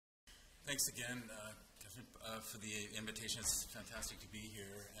Thanks again, Catherine, for the invitation. It's fantastic to be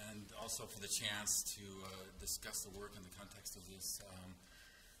here, and also for the chance to discuss the work in the context of this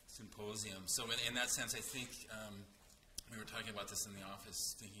symposium. So in that sense, I think we were talking about this in the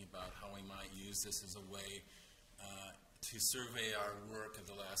office, thinking about how we might use this as a way to survey our work of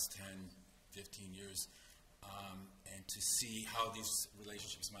the last 10, 15 years, and to see how these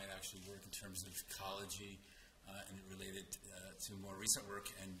relationships might actually work in terms of ecology and related to more recent work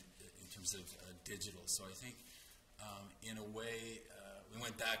and in terms of digital. So I think in a way we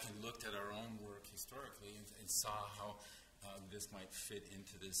went back and looked at our own work historically and saw how this might fit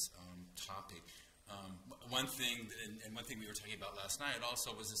into this topic. One thing, and one thing we were talking about last night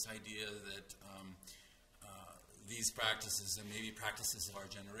also was this idea that these practices, and maybe practices of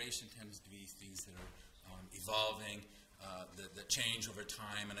our generation, tends to be things that are evolving, that change over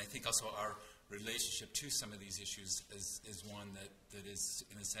time, and I think also our relationship to some of these issues is one that is,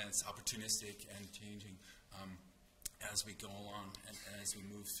 in a sense, opportunistic and changing as we go along and as we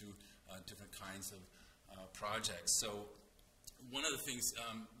move through different kinds of projects. So one of the things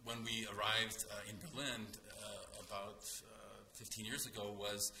when we arrived in Berlin about 15 years ago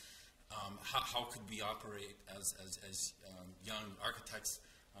was how could we operate as young architects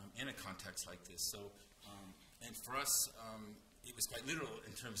in a context like this. So, and for us, it was quite literal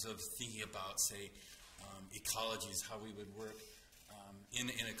in terms of thinking about, say, ecologies, how we would work in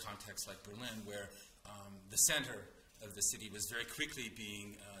a context like Berlin, where the center of the city was very quickly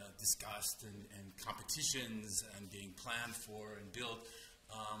being discussed and competitions and being planned for and built,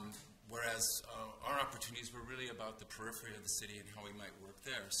 whereas our opportunities were really about the periphery of the city and how we might work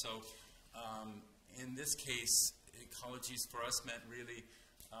there. So in this case, ecologies for us meant really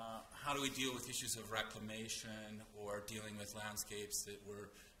how do we deal with issues of reclamation or dealing with landscapes that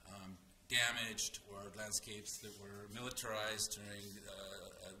were damaged or landscapes that were militarized during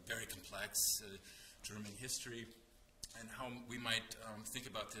a very complex German history, and how we might think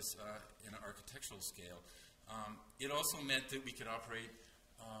about this in an architectural scale. It also meant that we could operate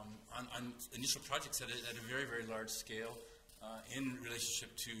on initial projects at a very, very large scale in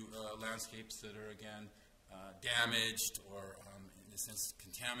relationship to landscapes that are, again, damaged or, in a sense,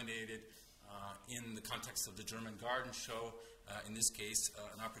 contaminated. In the context of the German Garden Show, in this case,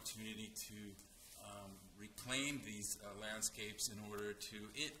 an opportunity to reclaim these landscapes in order to,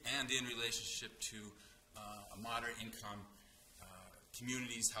 and in relationship to moderate income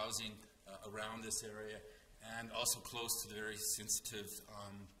communities housing around this area, and also close to the very sensitive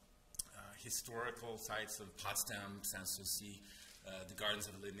historical sites of Potsdam, Sanssouci, the gardens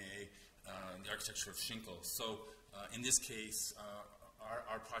of Linné, the architecture of Schinkel. So in this case,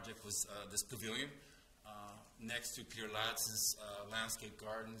 our project was this pavilion next to Pierre Latz's landscape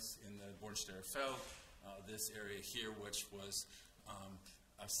gardens in the Bornsteiner Feld, this area here, which was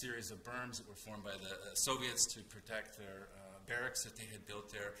a series of berms that were formed by the Soviets to protect their barracks that they had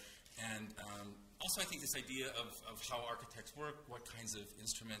built there. And also I think this idea of how architects work, what kinds of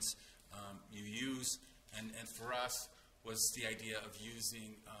instruments you use, and for us was the idea of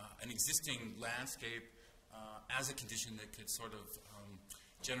using an existing landscape as a condition that could sort of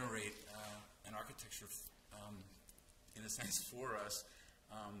generate an architecture in a sense for us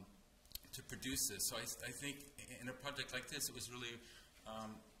to produce this. So I think in a project like this, it was really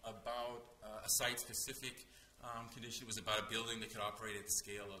about a site-specific condition. It was about a building that could operate at the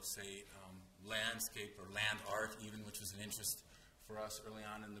scale of, say, landscape or land art even, which was an interest for us early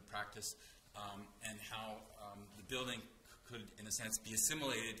on in the practice, and how the building could, in a sense, be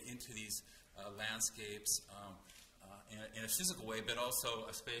assimilated into these landscapes in a physical way, but also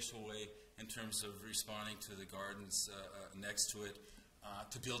a spatial way in terms of responding to the gardens next to it.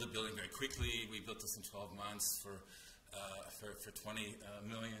 To build a building very quickly, we built this in 12 months for 20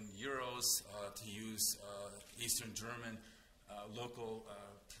 million euros, to use Eastern German local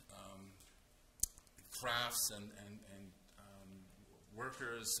crafts and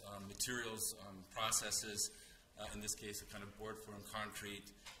workers, materials, processes, in this case a kind of board formed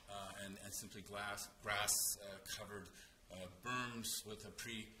concrete and simply grass-covered berms with a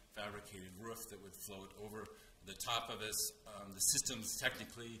prefabricated roof that would float over the top of us. The systems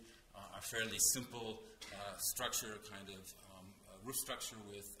technically are fairly simple structure, kind of roof structure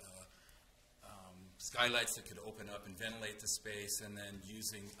with skylights that could open up and ventilate the space, and then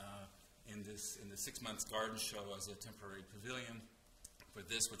using in the 6 months garden show as a temporary pavilion for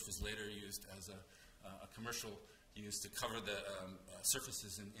this, which was later used as a commercial use to cover the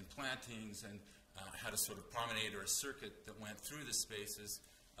surfaces in plantings, and had a sort of promenade or a circuit that went through the spaces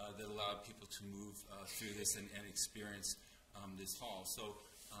that allowed people to move through this and experience this hall. So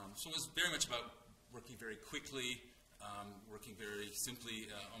it was very much about working very quickly working very simply,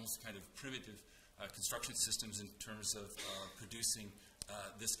 almost kind of primitive construction systems in terms of producing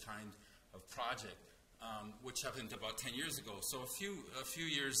this kind of project, which happened about 10 years ago. So a few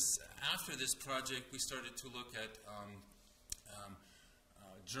years after this project, we started to look at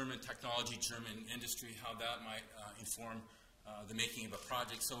German technology, German industry, how that might inform the making of a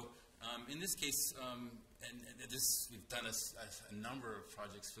project. So in this case, we've done a number of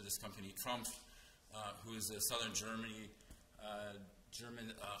projects for this company, Trumpf, who is a southern German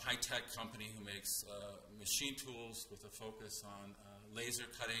high-tech company who makes machine tools with a focus on laser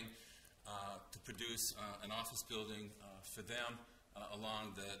cutting to produce an office building for them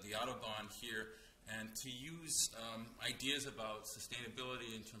along the Autobahn here, and to use ideas about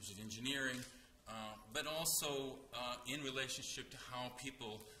sustainability in terms of engineering, but also in relationship to how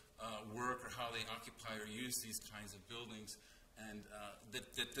people work or how they occupy or use these kinds of buildings, and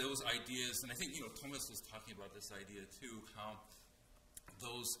that those ideas, and I think Thomas was talking about this idea too, how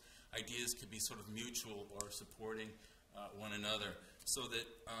those ideas could be sort of mutual or supporting one another, so that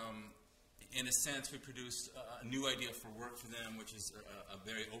in a sense we produced a new idea for work for them, which is a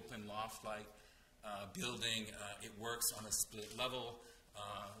very open loft-like building. It works on a split level.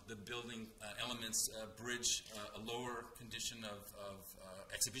 The building elements bridge a lower condition of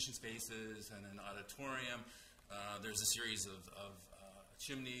exhibition spaces and an auditorium. There's a series of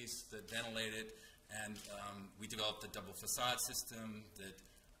chimneys that ventilate it, and we developed a double facade system that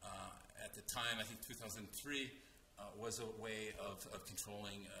at the time, I think 2003, was a way of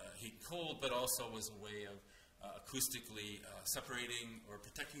controlling heat and cold, but also was a way of acoustically separating or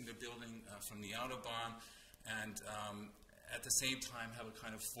protecting the building from the Autobahn, and at the same time have a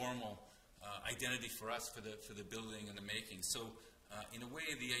kind of formal identity for us for the building and the making. So in a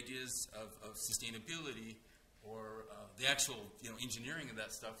way, the ideas of sustainability or the actual engineering of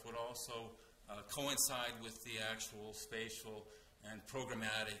that stuff would also coincide with the actual spatial and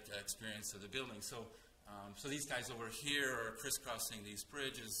programmatic experience of the building. So these guys over here are crisscrossing these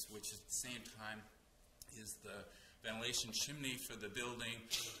bridges, which at the same time is the ventilation chimney for the building.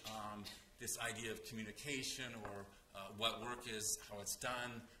 This idea of communication, or what work is, how it's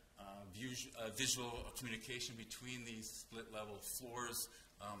done, visual communication between these split-level floors,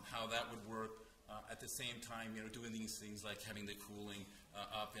 how that would work. At the same time, doing these things like having the cooling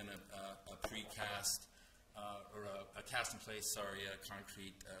up in a precast or a cast-in-place,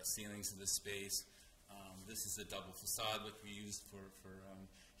 concrete ceilings of the space. This is a double facade which we use for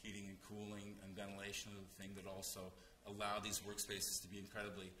heating and cooling and ventilation of the thing, that also allow these workspaces to be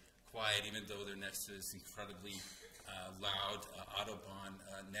incredibly quiet, even though they're next to this incredibly loud Autobahn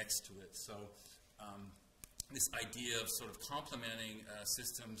next to it. So this idea of sort of complementing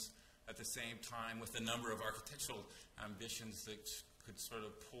systems at the same time with a number of architectural ambitions that could sort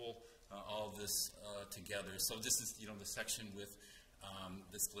of pull all of this together. So this is, the section with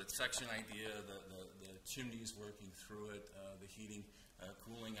the split section idea, the chimneys working through it, the heating,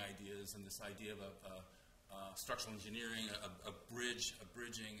 cooling ideas, and this idea of structural engineering, a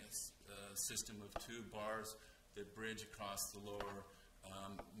bridging system of two bars that bridge across the lower,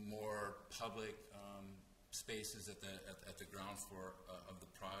 more public spaces at the ground floor of the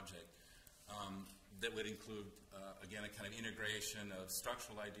project. That would include, again, a kind of integration of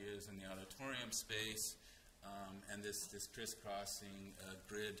structural ideas in the auditorium space, and this crisscrossing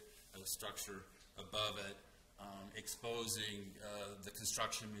grid of structure above it, exposing the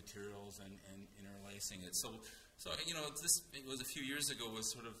construction materials and interlacing it. So it was a few years ago, was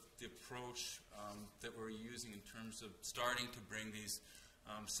sort of the approach that we're using in terms of starting to bring these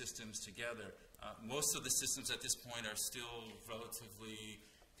systems together. Most of the systems at this point are still relatively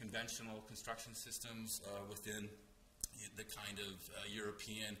conventional construction systems within the kind of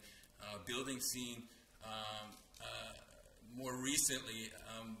European building scene. More recently,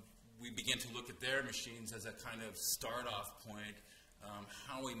 we began to look at their machines as a kind of start-off point,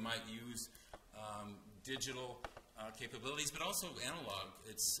 how we might use digital capabilities, but also analog.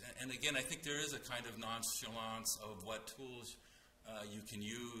 And again, I think there is a kind of nonchalance of what tools you can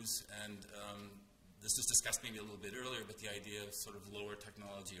use, and this was discussed maybe a little bit earlier, but the idea of sort of lower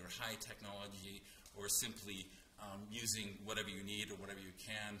technology or high technology, or simply using whatever you need or whatever you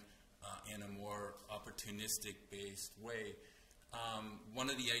can in a more opportunistic-based way. One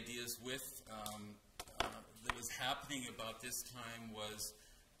of the ideas that was happening about this time was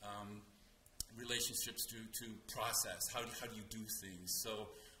relationships to process. How do you do things? So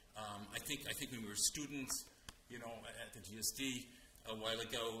I think when we were students, at the GSD a while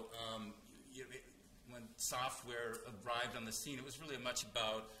ago, when software arrived on the scene, it was really much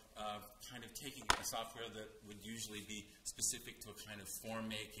about kind of taking a software that would usually be specific to a kind of form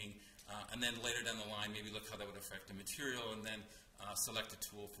making and then later down the line, maybe look how that would affect the material, and then select a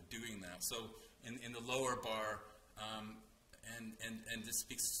tool for doing that. So in the lower bar, and this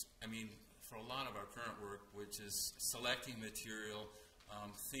speaks, I mean, for a lot of our current work, which is selecting material,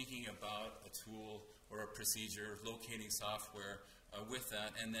 thinking about a tool or a procedure, locating software with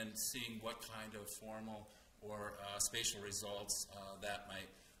that, and then seeing what kind of formal or spatial results that might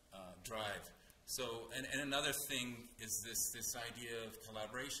drive. So, and another thing is this idea of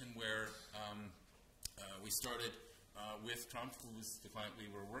collaboration where we started with Trump, who was the client we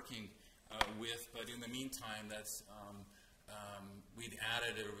were working with, but in the meantime, that's we'd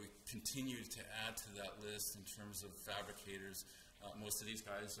added, or we continued to add to that list in terms of fabricators. Most of these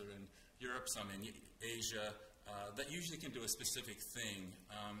guys are in Europe, some in Asia, that usually can do a specific thing,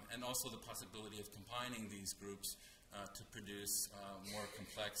 and also the possibility of combining these groups to produce more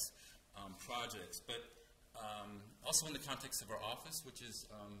complex projects. But also in the context of our office, which is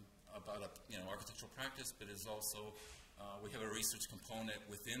about architectural practice, but is also, we have a research component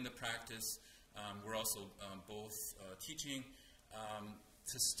within the practice. We're also both teaching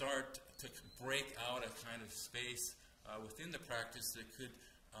to start to break out a kind of space within the practice that could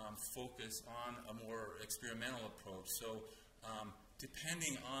focus on a more experimental approach. So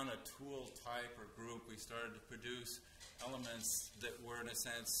depending on a tool type or group, we started to produce elements that were in a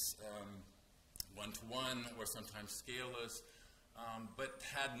sense one-to-one or sometimes scaleless, but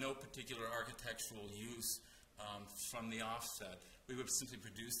had no particular architectural use from the offset. We would simply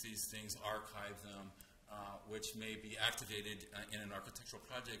produce these things, archive them, which may be activated in an architectural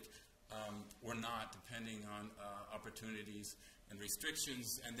project or not, depending on opportunities and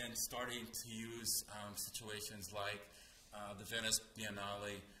restrictions, and then starting to use situations like the Venice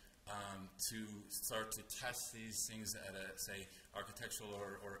Biennale to start to test these things at a, say, architectural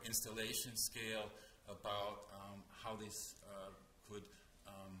or installation scale about how these could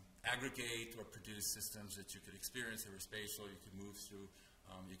aggregate or produce systems that you could experience that were spatial, you could move through,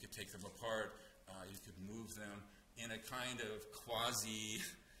 you could take them apart, you could move them in a kind of quasi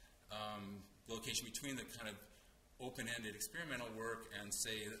location between the kind of open-ended experimental work and,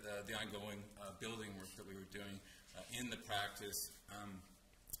 say, the ongoing building work that we were doing in the practice.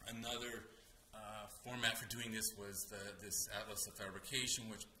 Another format for doing this was this Atlas of Fabrication,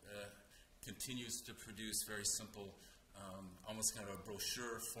 which continues to produce very simple, almost kind of a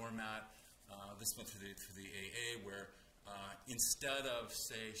brochure format. This went through the AA, where instead of,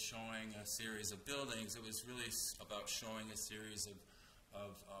 say, showing a series of buildings, it was really about showing a series of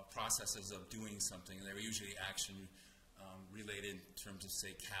processes of doing something. They were usually action related in terms of,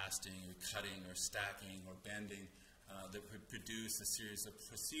 say, casting or cutting or stacking or bending that would produce a series of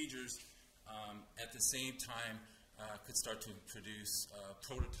procedures. At the same time, could start to produce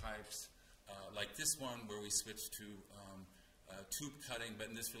prototypes like this one, where we switched to tube cutting, but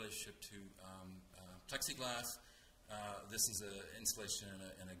in this relationship to plexiglass. This is an installation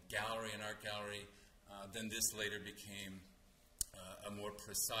in a gallery, an art gallery. Then this later became a more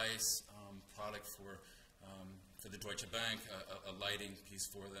precise product for the Deutsche Bank, a lighting piece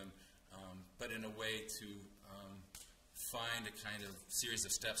for them, but in a way to find a kind of series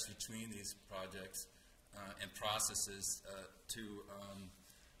of steps between these projects and processes to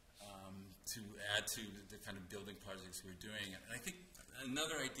add to the kind of building projects we're doing. And I think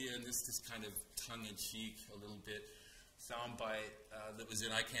another idea, and this is kind of tongue-in-cheek a little bit, soundbite that was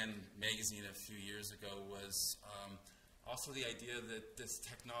in ICANN magazine a few years ago was also the idea that this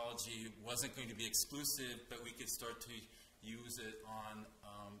technology wasn't going to be exclusive, but we could start to use it on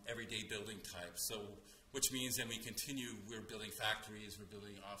everyday building types. So, which means then we continue, we're building factories, we're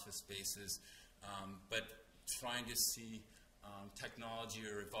building office spaces, but trying to see technology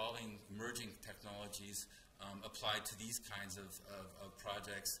or evolving, emerging technologies applied to these kinds of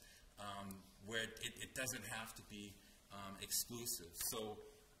projects where it doesn't have to be exclusive. So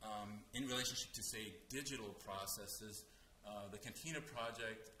in relationship to, say, digital processes, the Cantina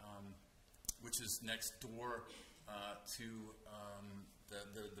project, which is next door to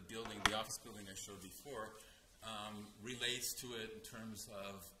the building, the office building I showed before, relates to it in terms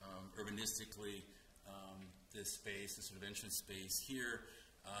of urbanistically this space, this sort of entrance space here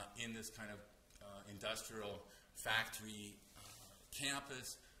in this kind of industrial factory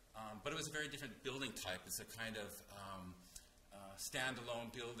campus. But it was a very different building type. It's a kind of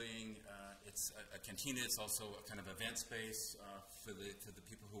standalone building. It's a cantina. It's also a kind of event space for the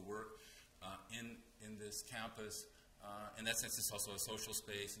people who work in this campus. In that sense, it's also a social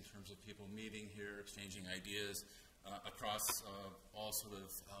space in terms of people meeting here, exchanging ideas across all sort of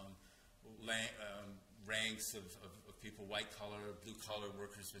ranks of people, white-collar, blue-collar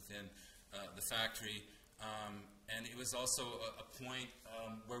workers within the factory. And it was also a point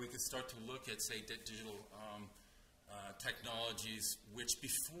where we could start to look at, say, digital technologies, which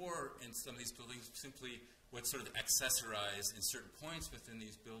before in some of these buildings simply would sort of accessorize in certain points within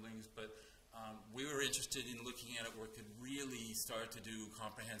these buildings, but we were interested in looking at it where it could really start to do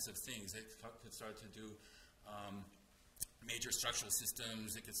comprehensive things. It could start to do major structural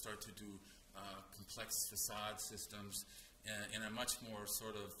systems. It could start to do complex facade systems in a much more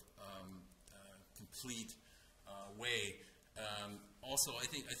sort of complete way. Also, I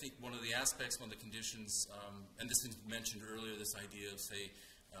think one of the aspects, one of the conditions, and this was mentioned earlier, this idea of, say,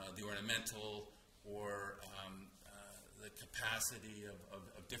 the ornamental or the capacity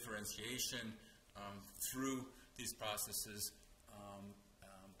of differentiation through these processes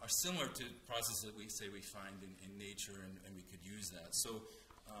are similar to processes that we find in nature, and we could use that. So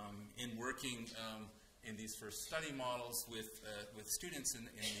in working in these first study models with students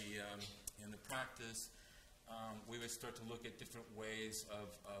in the practice, we would start to look at different ways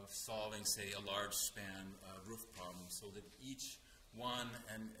of solving, say, a large span roof problem, so that each one,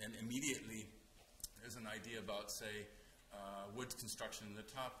 and immediately there's an idea about, say, wood construction in the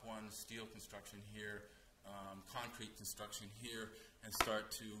top one, steel construction here, concrete construction here, and start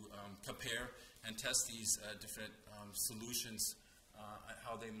to compare and test these different solutions,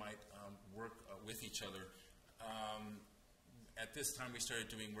 how they might work with each other. At this time, we started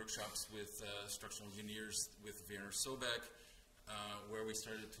doing workshops with structural engineers with Werner Sobeck, where we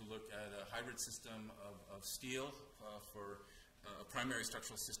started to look at a hybrid system of steel for a primary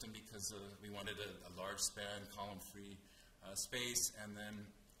structural system, because we wanted a large span, column-free space, and then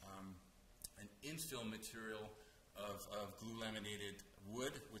an infill material of glue-laminated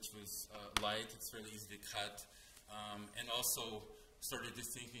wood, which was light. It's fairly easy to cut, and also started to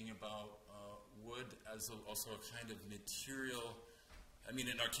thinking about wood as also a kind of material, I mean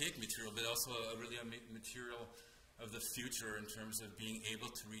an archaic material, but also really a material of the future in terms of being able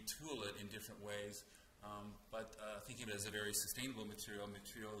to retool it in different ways, but thinking of it as a very sustainable material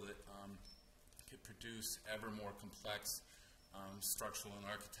that could produce ever more complex structural and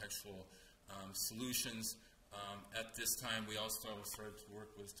architectural solutions. At this time, we also started to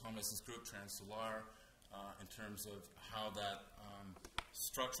work with Thomas's group, Transsolar, in terms of how that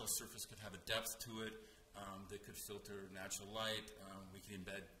structural surface could have a depth to it that could filter natural light. We could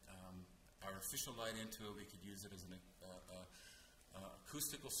embed artificial light into it. We could use it as an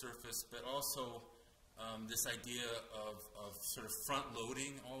acoustical surface, but also this idea of sort of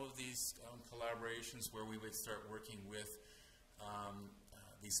front-loading all of these collaborations, where we would start working with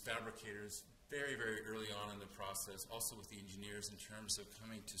these fabricators very, very early on in the process, also with the engineers in terms of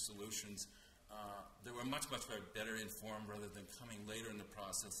coming to solutions that were much, much better informed, rather than coming later in the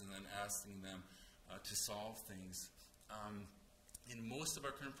process and then asking them to solve things. In most of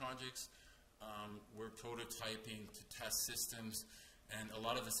our current projects, we're prototyping to test systems, and a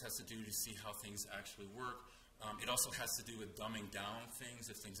lot of this has to do to see how things actually work. It also has to do with dumbing down things,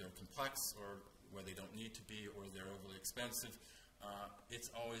 if things are complex or where they don't need to be, or they're overly expensive.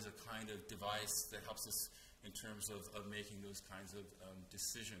 It's always a kind of device that helps us in terms of making those kinds of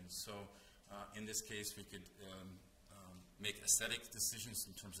decisions. So in this case, we could make aesthetic decisions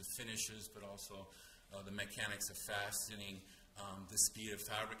in terms of finishes, but also the mechanics of fastening, the speed of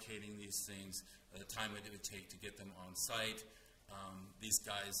fabricating these things, the time it would take to get them on site. These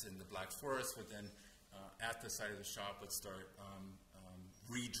guys in the Black Forest would then, at the site of the shop, would start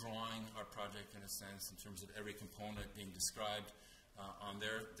redrawing our project in a sense, in terms of every component being described on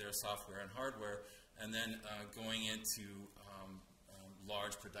their software and hardware, and then going into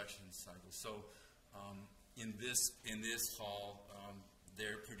large production cycles. So in this hall,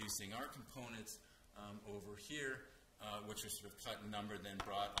 they're producing our components over here, which are sort of cut and numbered, then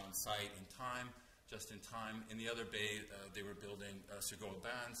brought on site in time, just in time. In the other bay, they were building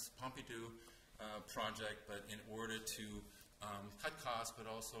Segoe-Ban's Pompidou project, but in order to cut costs, but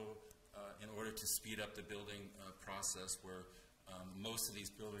also in order to speed up the building process, where most of these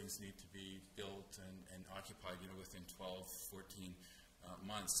buildings need to be built and occupied, within 12, 14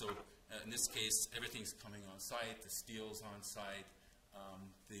 months. So in this case, everything's coming on site. The steel's on site.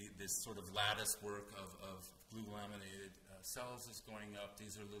 This sort of lattice work of glue-laminated cells is going up.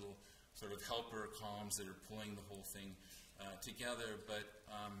 These are little sort of helper columns that are pulling the whole thing together. But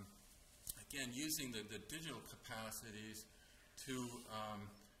again, using the digital capacities to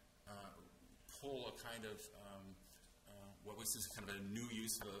pull a kind of what was this kind of a new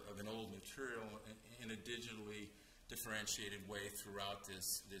use of an old material in a digitally differentiated way throughout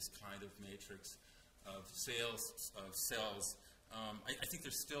this kind of matrix of cells. I think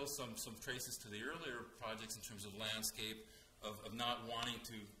there's still some traces to the earlier projects in terms of landscape, of not wanting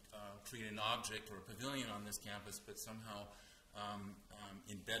to create an object or a pavilion on this campus, but somehow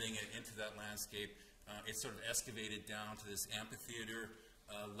embedding it into that landscape, it sort of excavated down to this amphitheater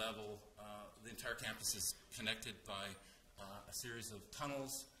level. The entire campus is connected by a series of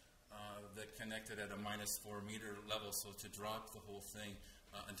tunnels that connected at a -4 meter level, so to drop the whole thing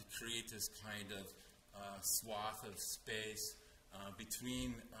and to create this kind of swath of space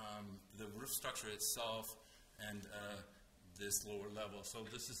between the roof structure itself and this lower level. So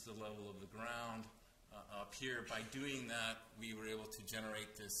this is the level of the ground up here. By doing that, we were able to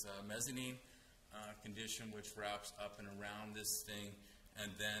generate this mezzanine condition which wraps up and around this thing,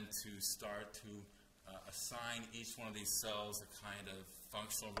 and then to start to assign each one of these cells a kind of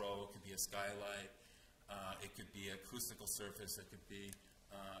functional role. It could be a skylight, it could be acoustical surface, it could be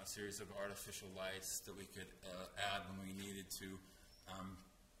a series of artificial lights that we could add when we needed to.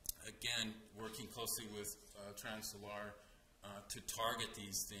 Again, working closely with Transolar to target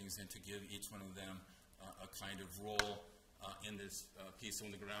these things and to give each one of them a kind of role in this piece. So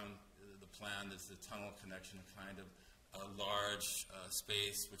on the ground, the plan is the tunnel connection, a kind of a large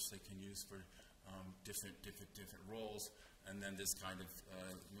space which they can use for different roles, and then this kind of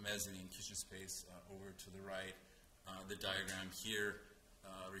mezzanine kitchen space over to the right. The diagram here,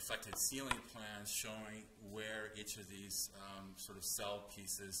 reflected ceiling plans showing where each of these sort of cell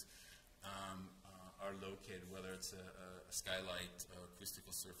pieces are located, whether it's a skylight,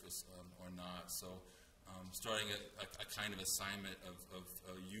 acoustical surface, or not. So starting a kind of assignment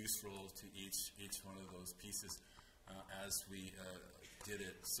of use role to each one of those pieces as we did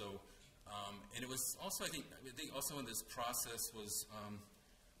it. So, and it was also, I think also in this process was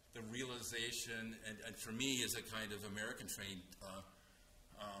the realization, and for me as a kind of American-trained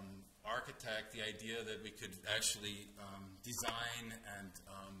architect, the idea that we could actually design and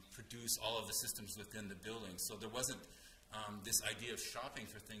produce all of the systems within the building. So there wasn't this idea of shopping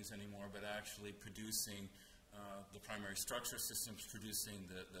for things anymore, but actually producing the primary structure systems, producing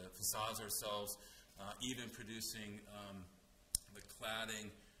the facades ourselves, even producing the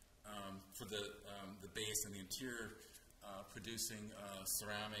cladding for the base and the interior, producing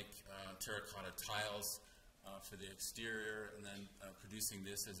ceramic terracotta tiles for the exterior, and then producing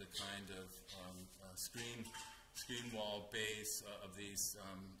this as a kind of screen wall base of these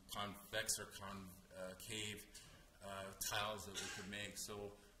convex or concave tiles that we could make.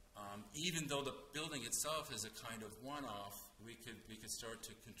 So even though the building itself is a kind of one-off, we could start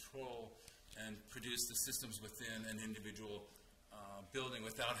to control and produce the systems within an individual building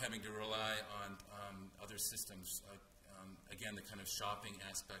without having to rely on other systems. Again, the kind of shopping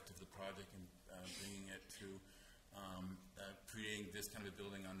aspect of the project and bringing it to creating this kind of a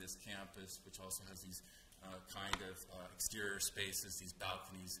building on this campus, which also has these kind of exterior spaces, these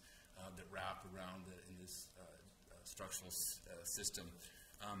balconies that wrap around in this structural system.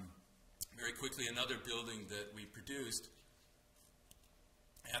 Very quickly, another building that we produced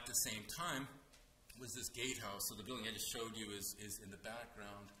at the same time was this gatehouse. So the building I just showed you is in the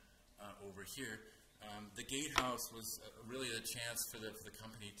background over here. The gatehouse was really a chance for the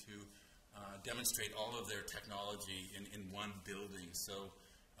company to demonstrate all of their technology in one building. So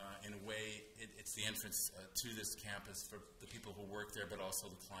in a way, it's the entrance to this campus for the people who work there, but also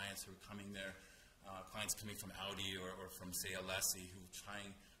the clients who are coming there. Clients coming from Audi or from, say, Alessi, who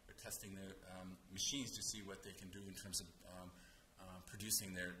are testing their machines to see what they can do in terms of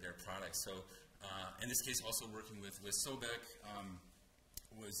producing their products. So in this case, also working with Sobek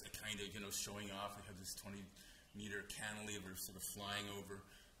was a kind of, showing off. We have this 20-meter cantilever sort of flying over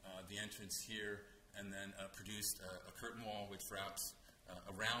the entrance here, and then produced a curtain wall which wraps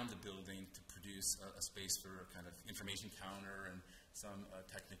around the building to produce a space for a kind of information counter and some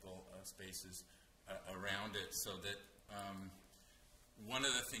technical spaces around it. So that one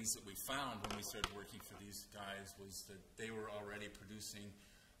of the things that we found when we started working for these guys was that they were already producing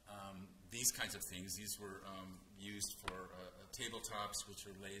these kinds of things. These were used for tabletops, which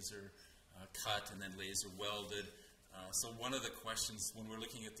are laser cut and then laser welded. So one of the questions when we're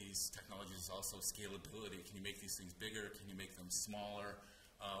looking at these technologies is also scalability. Can you make these things bigger? Can you make them smaller?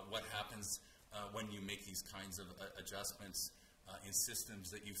 What happens when you make these kinds of adjustments in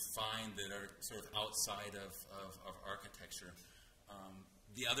systems that you find that are sort of outside of architecture?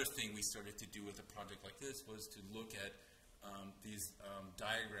 The other thing we started to do with a project like this was to look at these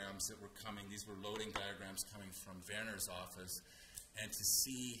diagrams that were coming. These were loading diagrams coming from Werner's office, and to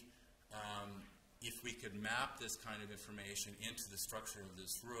see if we could map this kind of information into the structure of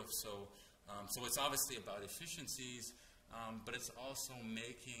this roof. So it's obviously about efficiencies, but it's also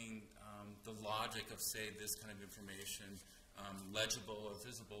making the logic of, say, this kind of information legible or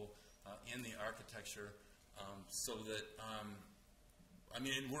visible in the architecture, so that I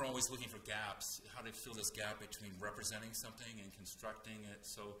mean, we're always looking for gaps, how to fill this gap between representing something and constructing it,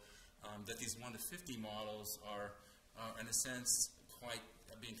 so that these 1 to 50 models are in a sense, quite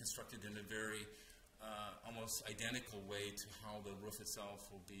being constructed in a very almost identical way to how the roof itself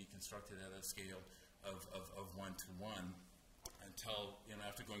will be constructed at a scale of 1 to 1, until,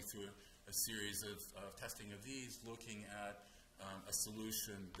 after going through a series of testing of these, looking at a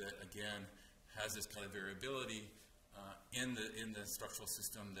solution that, again, has this kind of variability in the structural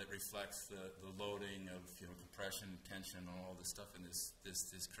system that reflects the loading of compression, tension, and all this stuff in this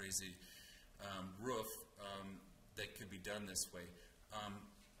crazy roof that could be done this way.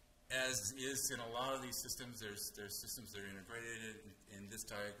 As is in a lot of these systems, there's systems that are integrated. In this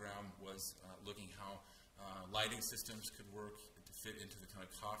diagram was looking how lighting systems could work to fit into the kind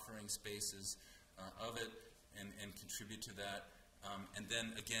of coffering spaces of it and contribute to that. And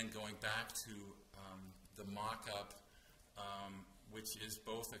then again, going back to the mock-up, which is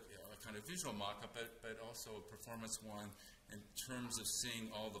both a kind of visual mock-up, but also a performance one in terms of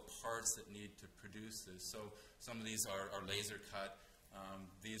seeing all the parts that need to produce this. So some of these are laser cut.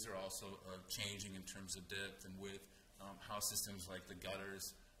 These are also changing in terms of depth and width, how systems like the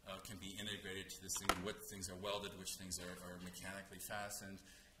gutters can be integrated to this thing, what things are welded, which things are mechanically fastened,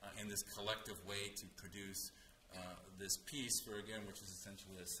 in this collective way to produce this piece for, again, which is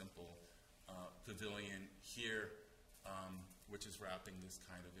essentially a simple pavilion here, which is wrapping this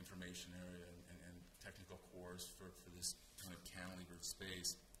kind of information area and technical cores for this kind of cantilevered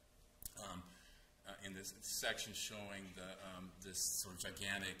space. In this section showing this sort of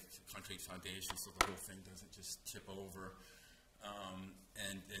gigantic concrete foundation so the whole thing doesn't just tip over,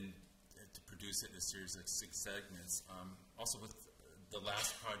 and to produce it in a series of 6 segments. Also with the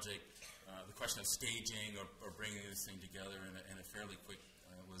last project, the question of staging or bringing this thing together in a fairly quick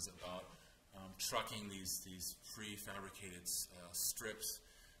was about trucking these prefabricated strips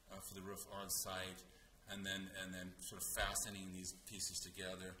for the roof on site, and then sort of fastening these pieces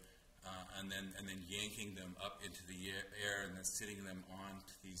together, and then yanking them up into the air and then sitting them on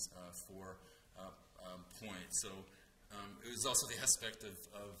to these 4 points. So it was also the aspect of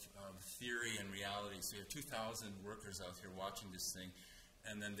theory and reality. So you have 2,000 workers out here watching this thing,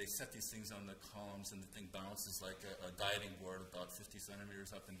 and then they set these things on the columns, and the thing bounces like a dieting board about 50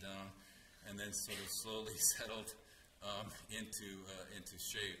 centimeters up and down, and then sort of slowly settled into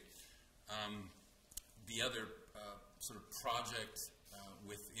shape. The other sort of project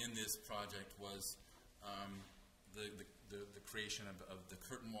within this project was the creation of the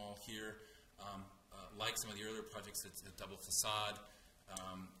curtain wall here. Like some of the earlier projects, it's a double facade.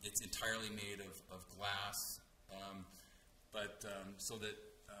 It's entirely made of glass, but so that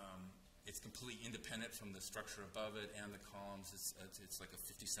it's completely independent from the structure above it and the columns. It's like a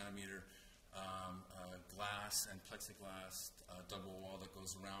 50 centimeter glass and plexiglass double wall that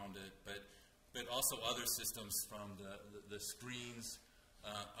goes around it, but also other systems from the screens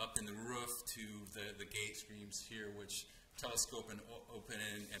up in the roof to the gate screens here, which telescope and open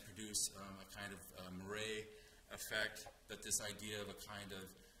and produce a kind of moire effect. But this idea of a kind of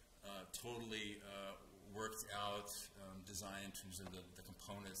totally worked out design in terms of the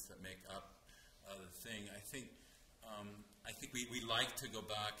components that make up the thing. I think we like to go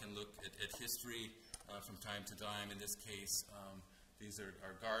back and look at history from time to time. In this case, these are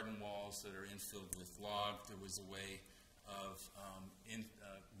garden walls that are infilled with log. There was a way of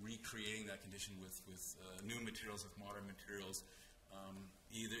recreating that condition with new materials, with modern materials.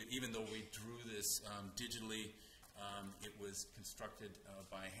 Even though we drew this digitally, it was constructed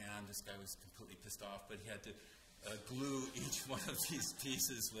by hand. This guy was completely pissed off, but he had to glue each one of these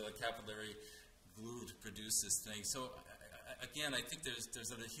pieces with a capillary glue to produce this thing. So again, I think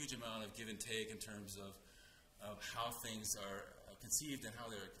there's a huge amount of give and take in terms of how things are conceived and how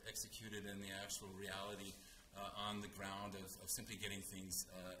they're executed in the actual reality on the ground of simply getting things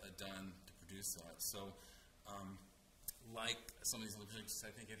done to produce that. So like some of these other projects,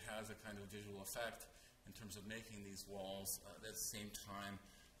 I think it has a kind of visual effect in terms of making these walls. At the same time,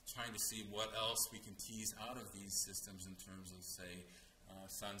 trying to see what else we can tease out of these systems in terms of, say,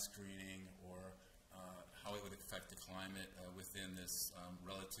 sun screening or how it would affect the climate within this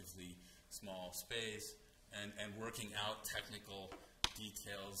relatively small space, and working out technical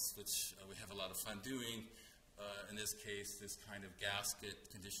details, which we have a lot of fun doing. In this case, this kind of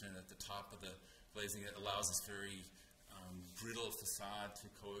gasket condition at the top of the glazing, it allows this very brittle facade to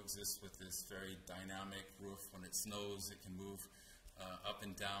coexist with this very dynamic roof. When it snows, it can move up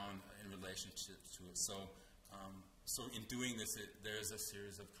and down in relationship to it. So in doing this, there's a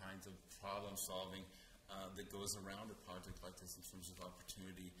series of kinds of problem solving that goes around a project like this in terms of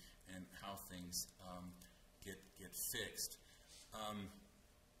opportunity and how things get fixed.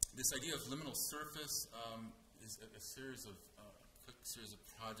 This idea of liminal surface is a series of quick series of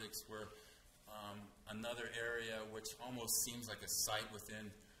projects where another area which almost seems like a site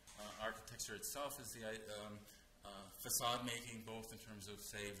within architecture itself is the facade making, both in terms of,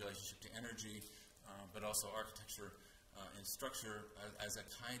 say, relationship to energy, but also architecture and structure as a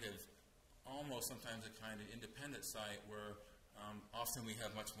kind of, almost sometimes a kind of independent site where often we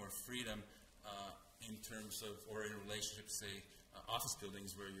have much more freedom in terms of, or in relationship, say, office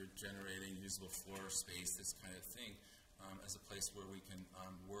buildings where you're generating usable floor space, this kind of thing, as a place where we can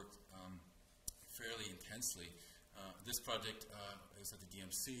work fairly intensely. This project is at the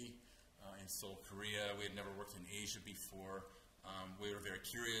DMC in Seoul, Korea. We had never worked in Asia before. We were very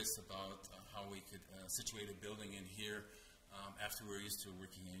curious about how we could situate a building in here after we were used to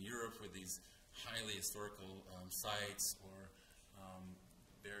working in Europe with these highly historical sites or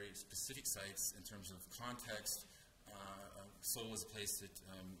very specific sites in terms of context. Seoul was a place that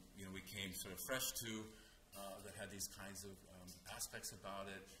we came sort of fresh to, that had these kinds of aspects about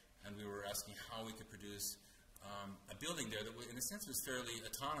it, and we were asking how we could produce a building there that, in a sense, was fairly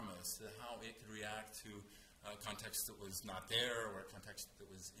autonomous, how it could react to context that was not there or a context that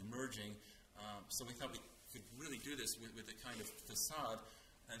was emerging. So we thought we could really do this with a kind of facade,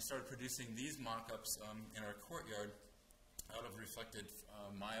 and started producing these mock-ups in our courtyard out of reflected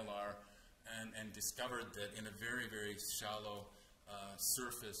mylar, and discovered that in a very, very shallow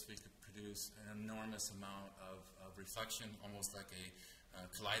surface we could produce an enormous amount of reflection, almost like a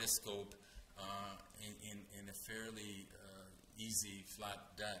kaleidoscope in a fairly easy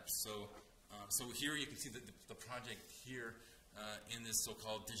flat depth. So here you can see the project here in this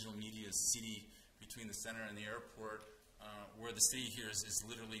so-called digital media city between the center and the airport, where the city here is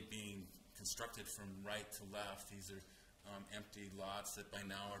literally being constructed from right to left. These are empty lots that by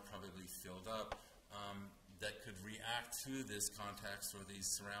now are probably filled up, that could react to this context or these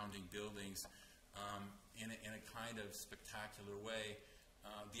surrounding buildings in a kind of spectacular way.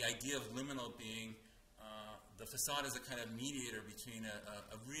 The idea of liminal being the facade is a kind of mediator between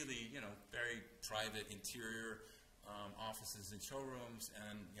a really, very private interior, offices and showrooms,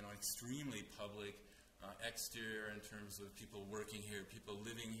 and, extremely public exterior in terms of people working here, people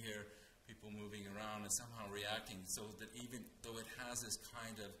living here, people moving around and somehow reacting, so that even though it has this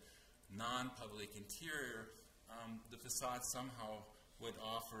kind of non-public interior, the facade somehow would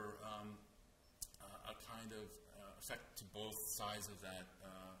offer a kind of effect to both sides of that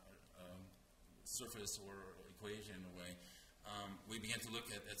surface or equation in a way. We began to look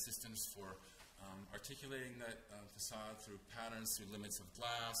at systems for articulating that facade through patterns, through limits of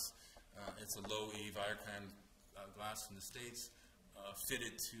glass. It's a low-E Viacran glass from the States,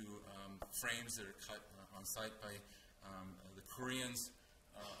 fitted to frames that are cut on site by the Koreans.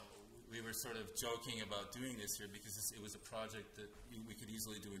 We were sort of joking about doing this here because it was a project that we could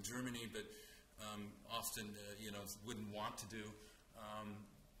easily do in Germany, but often wouldn't want to do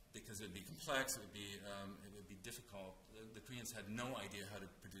because it would be complex, it would be difficult. The Koreans had no idea how to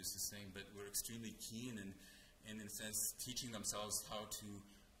produce this thing, but were extremely keen and in a sense teaching themselves how to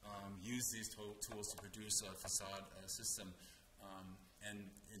use these tools to produce a facade system. And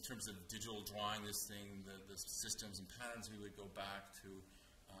in terms of digital drawing this thing, the systems and patterns, we would go back to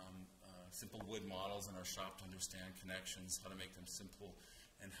simple wood models in our shop to understand connections, how to make them simple,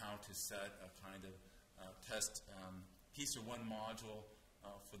 and how to set a kind of test piece or one module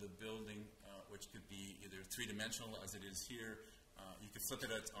for the building, which could be either three-dimensional, as it is here. You could flip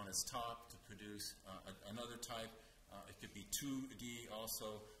it on its top to produce another type. It could be 2D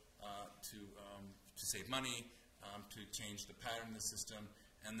also to save money, to change the pattern of the system,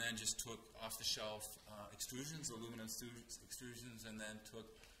 and then just took off-the-shelf extrusions, aluminum extrusions, and then took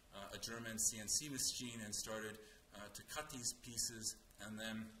a German CNC machine and started to cut these pieces and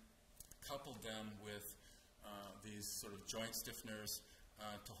then coupled them with these sort of joint stiffeners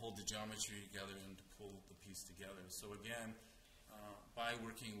to hold the geometry together and to pull the piece together. So again, by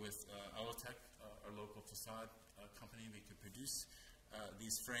working with Alotech, our local facade company, we could produce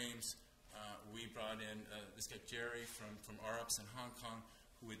these frames. We brought in this guy Jerry from RUPS in Hong Kong,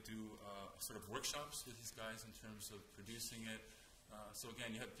 who would do sort of workshops with these guys in terms of producing it. So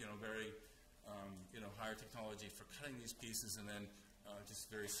again, you have very higher technology for cutting these pieces, and then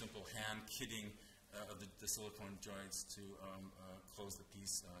just very simple hand kitting of the silicone joints to close the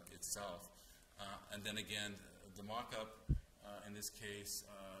piece itself. And then again, the mock-up, in this case,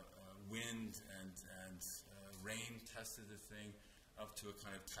 wind and rain tested the thing up to a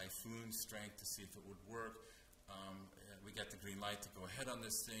kind of typhoon strength to see if it would work. We got the green light to go ahead on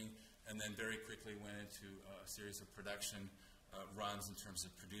this thing, and then very quickly went into a series of production runs in terms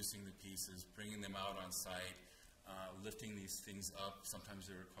of producing the pieces, bringing them out on site, lifting these things up. Sometimes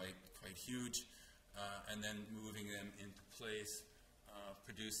they're quite huge, and then moving them into place,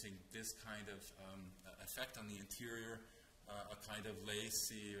 producing this kind of effect on the interior, a kind of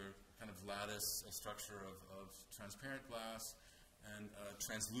lacy or kind of lattice structure of transparent glass and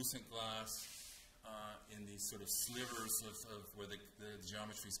translucent glass in these sort of slivers of where the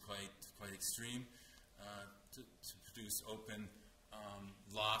geometry is quite extreme, to produce open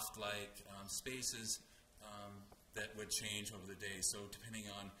loft-like spaces that would change over the day. So depending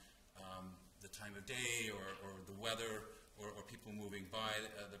on the time of day or the weather or people moving by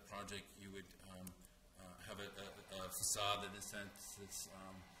the project, you would have a facade that in a sense is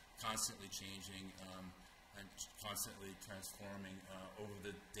constantly changing and constantly transforming over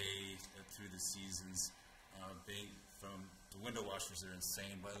the day through the seasons. From the window washers are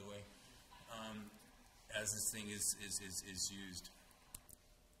insane, by the way, as this thing is used.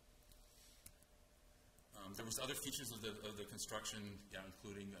 There was other features of the construction,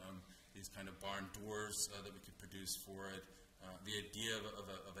 including these kind of barn doors that we could produce for it. The idea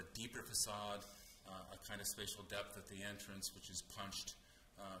of a deeper facade, a kind of spatial depth at the entrance, which is punched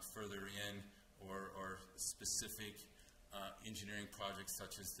further in, or specific engineering projects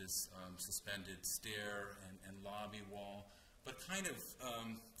such as this suspended stair and lobby wall, but kind of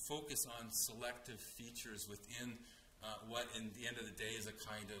focus on selective features within what, in the end of the day, is a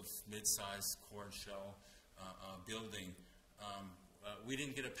kind of mid-sized core and shell building. We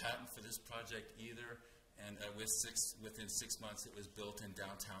didn't get a patent for this project either, and within 6 months it was built in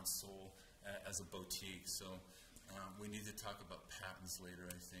downtown Seoul as a boutique. So we need to talk about patents later,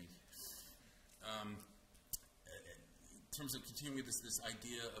 I think. In terms of continuing this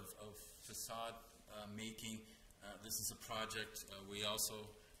idea of facade making, this is a project we also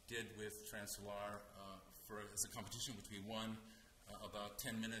did with Transolar as a competition, which we won about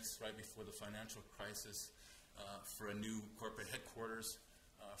 10 minutes right before the financial crisis for a new corporate headquarters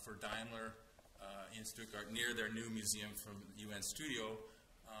for Daimler in Stuttgart, near their new museum from UN Studio,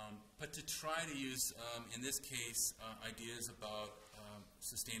 but to try to use, in this case, ideas about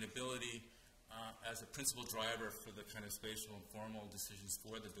sustainability as a principal driver for the kind of spatial and formal decisions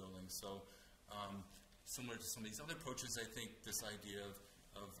for the building. So similar to some of these other approaches, I think this idea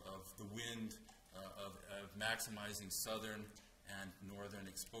of the wind, of maximizing southern and northern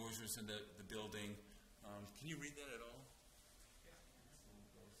exposures in the building. Can you read that at all?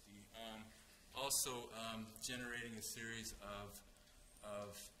 Also generating a series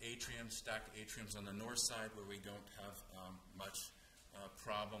of atriums, stacked atriums on the north side where we don't have much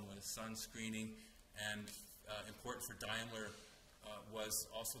problem with sun screening. And important for Daimler was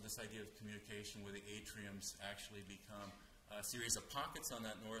also this idea of communication where the atriums actually become a series of pockets on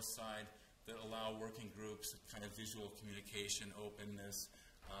that north side that allow working groups kind of visual communication, openness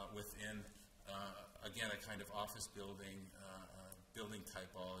within, again, a kind of office building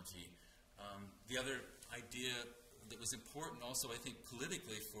typology. The other idea that was important also, I think,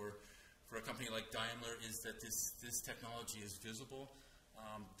 politically for a company like Daimler is that this technology is visible,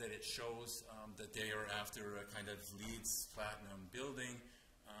 that it shows that they are after a kind of LEED platinum building,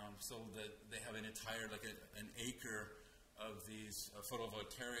 so that they have an entire, like an acre of these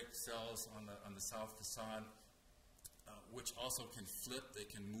photovoltaic cells on the south facade, which also can flip, they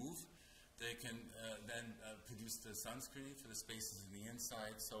can move. They can then produce the sunscreen for the spaces in the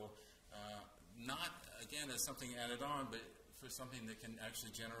inside. So not, again, as something added on, but for something that can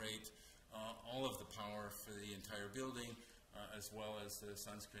actually generate all of the power for the entire building, as well as the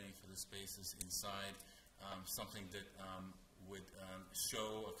sunscreening for the spaces inside, something that would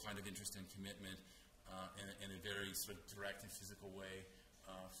show a kind of interest and commitment in a very sort of direct and physical way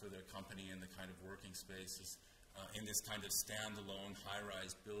for their company and the kind of working spaces in this kind of standalone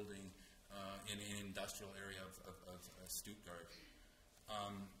high-rise building in an industrial area of Stuttgart.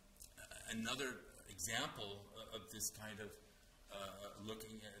 Another example of this kind of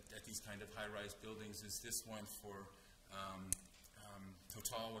looking at these kind of high-rise buildings is this one for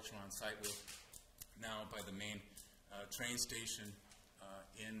Total, which we're on site with now by the main train station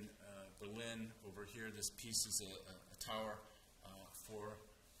in Berlin. Over here, this piece is a tower for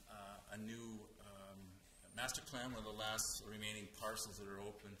a new master plan, one of the last remaining parcels that are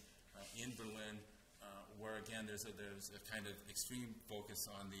open in Berlin, where again there's a kind of extreme focus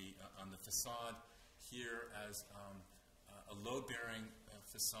on the facade here as a load-bearing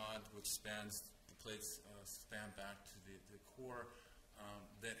facade which spans, the plates span back to the core,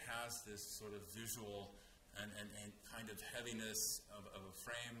 that has this sort of visual and kind of heaviness of a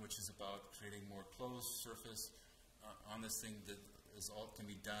frame, which is about creating more closed surface on this thing that can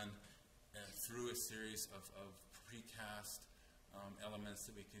be done through a series of precast elements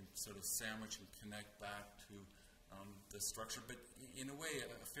that we can sort of sandwich and connect back to the structure, but in a way,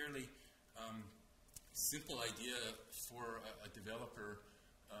 a fairly simple idea for a developer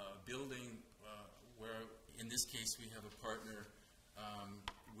building where, in this case, we have a partner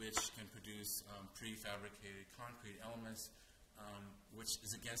which can produce prefabricated concrete elements, which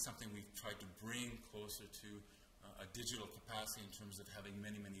is, again, something we've tried to bring closer to a digital capacity in terms of having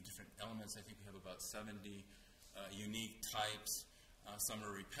many, many different elements. I think we have about 70 unique types. Some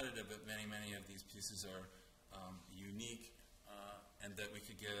are repetitive, but many, many of these pieces are unique, and that we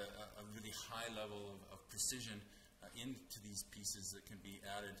could get a really high level of precision into these pieces that can be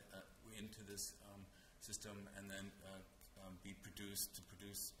added into this system and then be produced to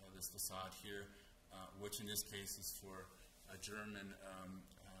produce this facade here, which in this case is for a German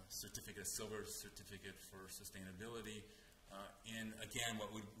certificate, silver certificate for sustainability, in, again, what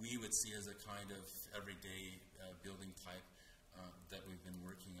we would see as a kind of everyday building type that we've been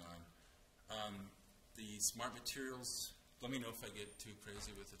working on. The smart materials, let me know if I get too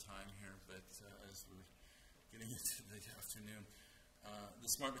crazy with the time here, but as we're getting into the afternoon. The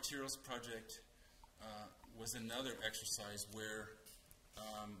smart materials project was another exercise where,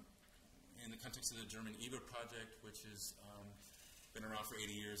 in the context of the German EBA project, which has been around for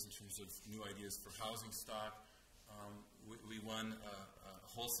 80 years in terms of new ideas for housing stock, we won a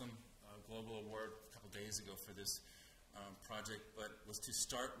Wholesome Global Award a couple days ago for this project, but was to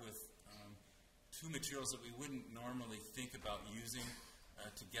start with two materials that we wouldn't normally think about using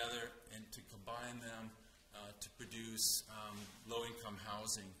together and to combine them to produce low-income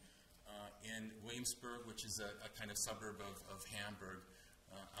housing in Williamsburg, which is a kind of suburb of Hamburg,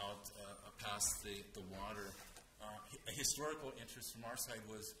 out past the water. A historical interest from our side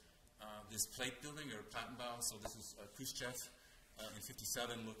was this plate building, or Plattenbau. So this is Khrushchev in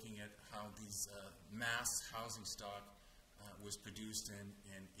 '57 looking at how these mass housing stock was produced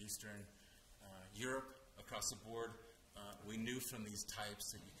in Eastern Europe across the board. We knew from these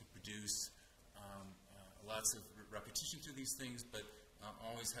types that you could produce lots of repetition to these things, but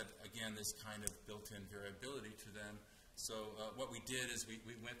always had, again, this kind of built-in variability to them. So what we did is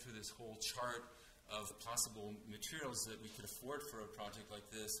we went through this whole chart of possible materials that we could afford for a project like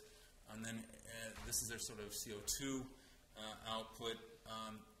this, and then this is their sort of CO2 output,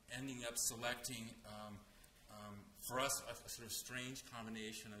 ending up selecting, for us, a sort of strange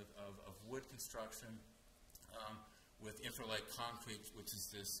combination of wood construction with infra-light concrete, which is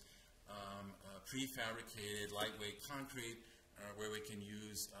this prefabricated lightweight concrete where we can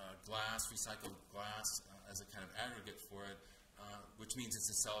use glass, recycled glass, as a kind of aggregate for it, which means it's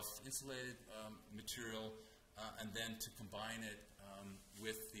a self-insulated material, and then to combine it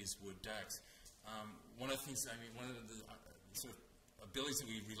with these wood decks. One of the things, one of the sort of abilities that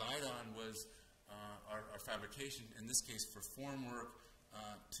we relied on was our fabrication, in this case for formwork,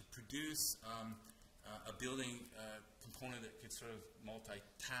 to produce a building component that could sort of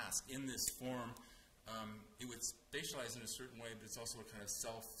multitask in this form. It would spatialize in a certain way, but it's also a kind of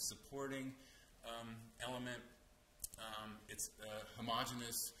self-supporting element. It's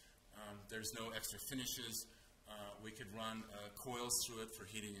homogeneous. There's no extra finishes. We could run coils through it for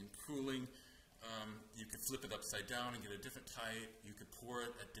heating and cooling. You could flip it upside down and get a different type. You could pour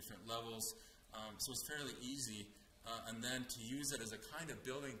it at different levels. So it's fairly easy. And then to use it as a kind of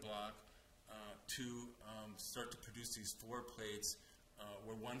building block to start to produce these floor plates,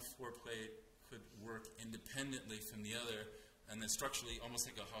 where one floor plate could work independently from the other, and then structurally, almost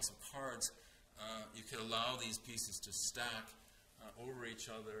like a house of cards, you could allow these pieces to stack over each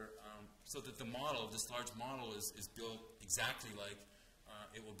other, so that the model, this large model, is built exactly like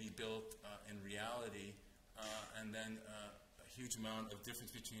it will be built in reality, and then a huge amount of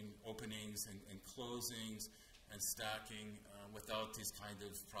difference between openings and closings and stacking without these kind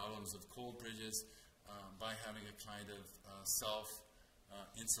of problems of cold bridges, by having a kind of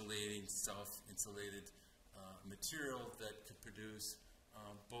self-insulated material that could produce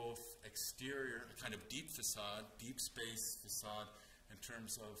both exterior, a kind of deep facade, deep space facade in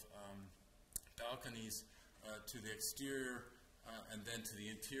terms of balconies to the exterior and then to the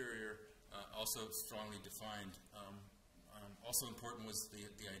interior, also strongly defined. Also important was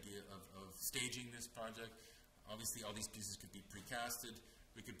the idea of staging this project. Obviously, all these pieces could be precasted.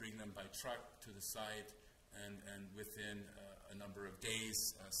 We could bring them by truck to the site and within a number of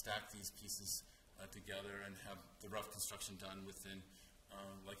days stack these pieces together and have the rough construction done within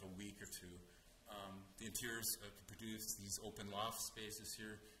like a week or two. The interiors could produce these open loft spaces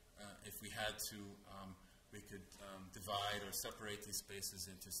here. If we had to, we could divide or separate these spaces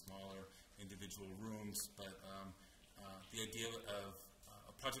into smaller individual rooms, but the idea of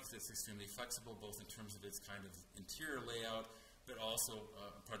a project that's extremely flexible, both in terms of its kind of interior layout, but also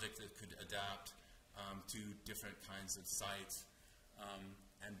a project that could adapt to different kinds of sites.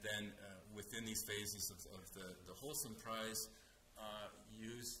 And then within these phases of the Wholesome Prize,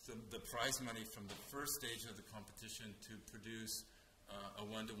 use the prize money from the first stage of the competition to produce a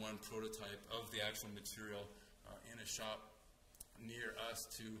one-to-one prototype of the actual material in a shop near us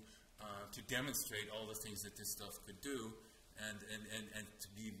to demonstrate all the things that this stuff could do, and to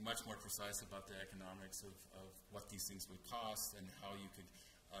be much more precise about the economics of what these things would cost and how you could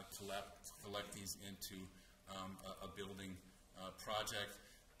collect these into a building project.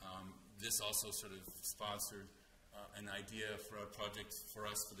 This also sort of sponsored an idea for a project for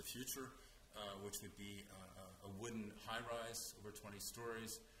us for the future, which would be a wooden high-rise over 20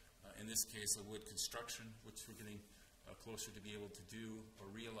 stories. In this case, a wood construction, which we're getting closer to be able to do or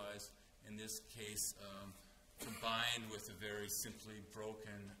realize. In this case, combined with a very simply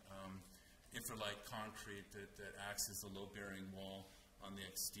broken infra-light concrete that acts as a load-bearing wall on the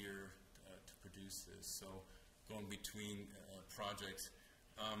exterior to produce this. So going between projects.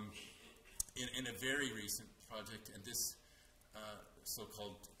 In a very recent project, and this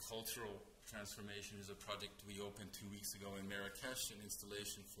so-called cultural transformation is a project we opened 2 weeks ago in Marrakesh, an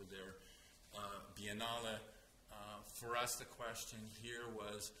installation for their Biennale. For us, the question here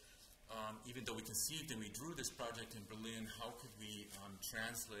was, even though we conceived and we drew this project in Berlin, how could we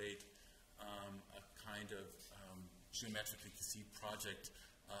translate a kind of geometrically conceived project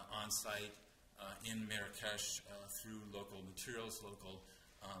on site in Marrakesh through local materials, local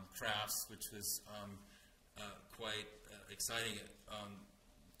crafts, which was quite exciting.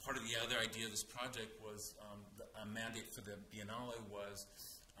 Part of the other idea of this project was a mandate for the Biennale was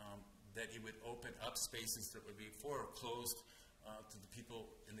that it would open up spaces that were before closed to the people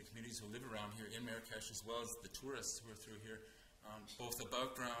in the communities who live around here in Marrakesh, as well as the tourists who are through here, both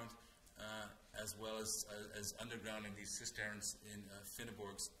above ground as well as underground in these cisterns in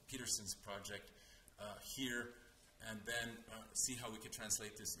Finneborg's Peterson's project here, and then see how we could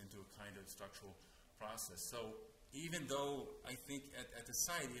translate this into a kind of structural process. So even though I think at the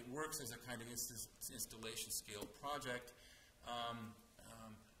site it works as a kind of installation scale project,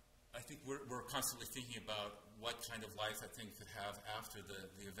 I think we're constantly thinking about what kind of life that thing could have after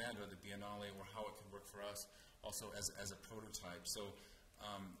the event or the Biennale, or how it could work for us also as a prototype. So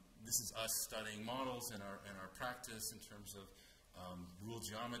this is us studying models in our practice in terms of ruled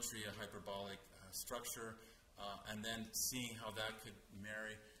geometry, a hyperbolic structure, and then seeing how that could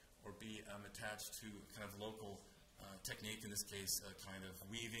marry or be attached to kind of local technique, in this case, kind of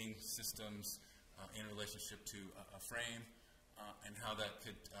weaving systems in relationship to a frame, and how that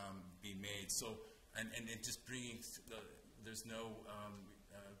could be made. So, and it just bringing, there's no,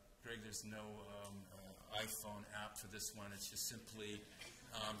 Greg, there's no iPhone app for this one. It's just simply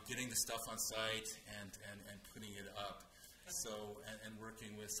getting the stuff on site and putting it up. So, and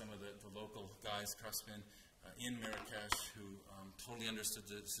working with some of the local guys, craftsmen in Marrakesh, who totally understood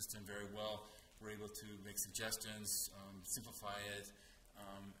the system very well, were able to make suggestions, simplify it,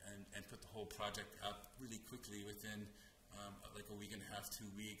 and put the whole project up really quickly within like a week and a half, 2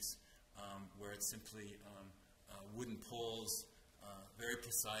 weeks, where it's simply wooden poles, very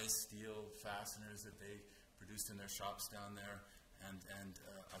precise steel fasteners that they produced in their shops down there, and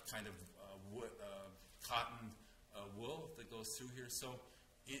a kind of cotton wool that goes through here. So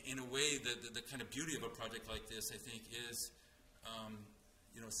in a way, the kind of beauty of a project like this, I think, is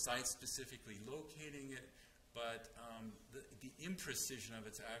site-specifically locating it, but the imprecision of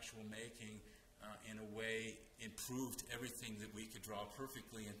its actual making in a way improved everything that we could draw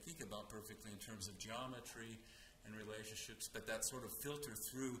perfectly and think about perfectly in terms of geometry and relationships, but that sort of filter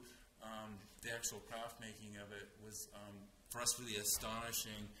through the actual craft making of it was, for us, really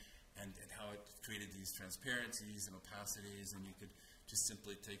astonishing, and how it created these transparencies and opacities, and you could just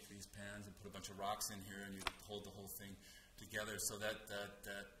simply take these pans and put a bunch of rocks in here and you hold the whole thing together. So that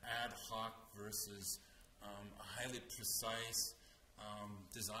ad hoc versus a highly precise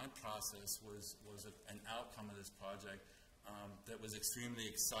design process was an outcome of this project that was extremely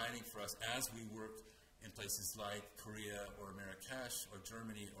exciting for us as we worked in places like Korea or Marrakesh or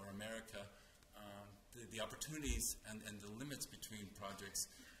Germany or America. The opportunities and the limits between projects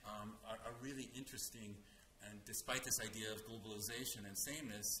are really interesting, and despite this idea of globalization and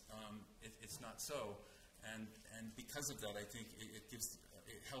sameness, it's not so. And because of that, I think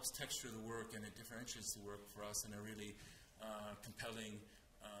it helps texture the work, and it differentiates the work for us in a really compelling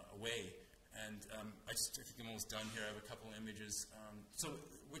way. And I think I'm almost done here. I have a couple of images.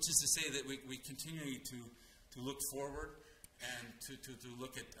 Which is to say that we continue to look forward and to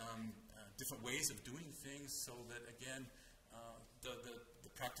look at different ways of doing things, so that, again, the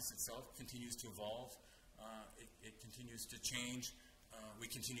practice itself continues to evolve. It continues to change. We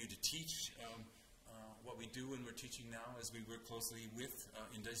continue to teach What we do when we're teaching now is we work closely with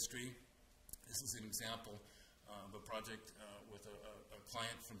industry. This is an example of a project with a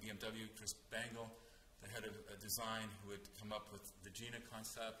client from BMW, Chris Bangle, the head of design, who had come up with the GINA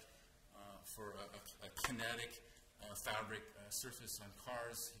concept for a kinetic fabric surface on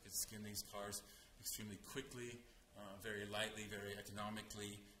cars. He could skin these cars extremely quickly, very lightly, very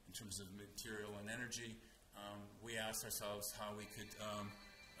economically in terms of material and energy. We asked ourselves how we could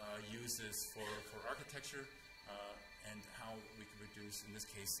use this for architecture and how we could reduce, in this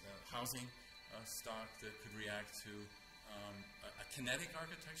case, housing stock that could react to a kinetic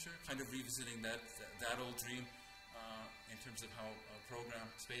architecture, kind of revisiting that old dream in terms of how program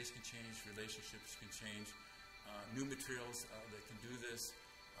space can change, relationships can change, new materials that can do this,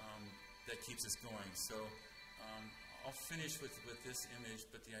 that keeps us going. So I'll finish with this image,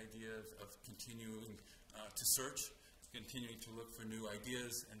 but the idea of continuing to search, continuing to look for new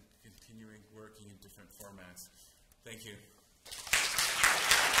ideas, and continuing working in different formats. Thank you.